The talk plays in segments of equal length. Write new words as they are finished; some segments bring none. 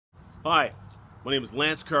Hi, my name is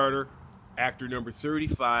Lance Carter, actor number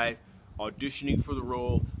 35, auditioning for the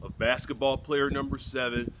role of basketball player number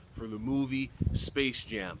 7 for the movie Space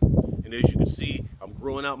Jam. And as you can see, I'm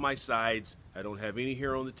growing out my sides. I don't have any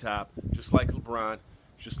hair on the top, just like LeBron,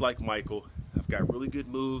 just like Michael. I've got really good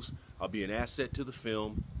moves. I'll be an asset to the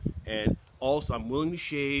film. And also, I'm willing to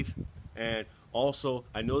shave. And also,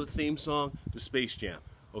 I know the theme song to Space Jam.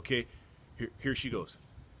 Okay, here she goes.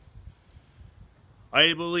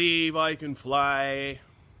 I believe I can fly.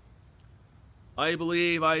 I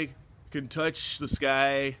believe I can touch the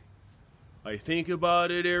sky. I think about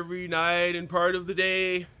it every night and part of the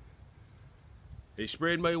day. I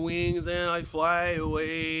spread my wings and I fly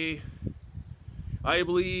away. I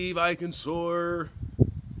believe I can soar.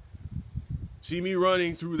 See me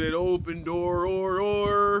running through that open door,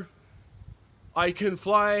 or I can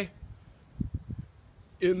fly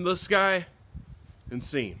in the sky and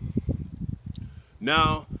sing.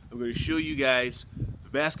 Now, I'm going to show you guys the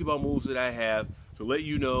basketball moves that I have to let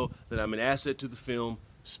you know that I'm an asset to the film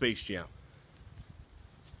Space Jam.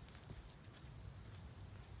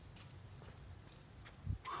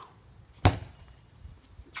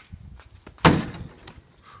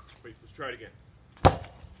 Wait, let's try it again.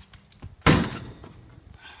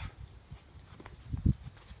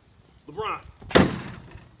 LeBron.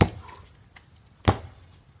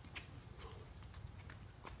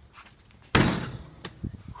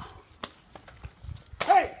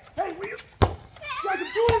 Hey, will you guys are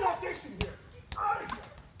doing an audition here.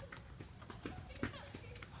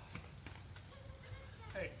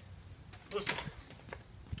 Hey, listen.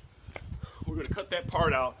 We're gonna cut that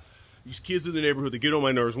part out. These kids in the neighborhood, they get on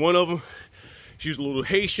my nerves. One of them, she's a little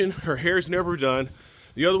Haitian. Her hair's never done.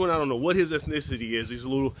 The other one, I don't know what his ethnicity is. He's a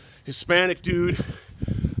little Hispanic dude.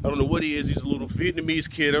 I don't know what he is. He's a little Vietnamese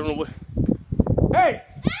kid. I don't know what. Hey,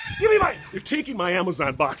 give me my. They're taking my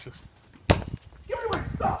Amazon boxes.